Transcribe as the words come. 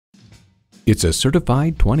It's a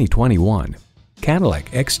certified 2021 Cadillac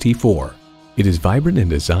XT4. It is vibrant in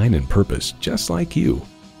design and purpose, just like you.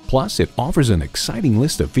 Plus, it offers an exciting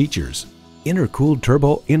list of features: intercooled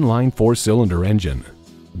turbo inline 4-cylinder engine,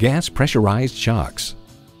 gas pressurized shocks,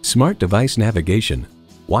 smart device navigation,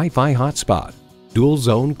 Wi-Fi hotspot, dual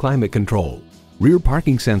zone climate control, rear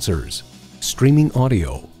parking sensors, streaming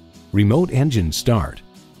audio, remote engine start,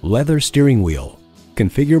 leather steering wheel,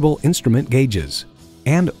 configurable instrument gauges,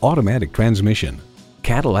 and automatic transmission.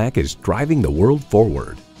 Cadillac is driving the world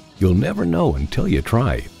forward. You'll never know until you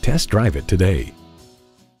try. Test drive it today.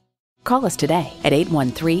 Call us today at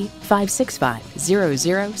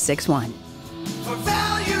 813-565-0061.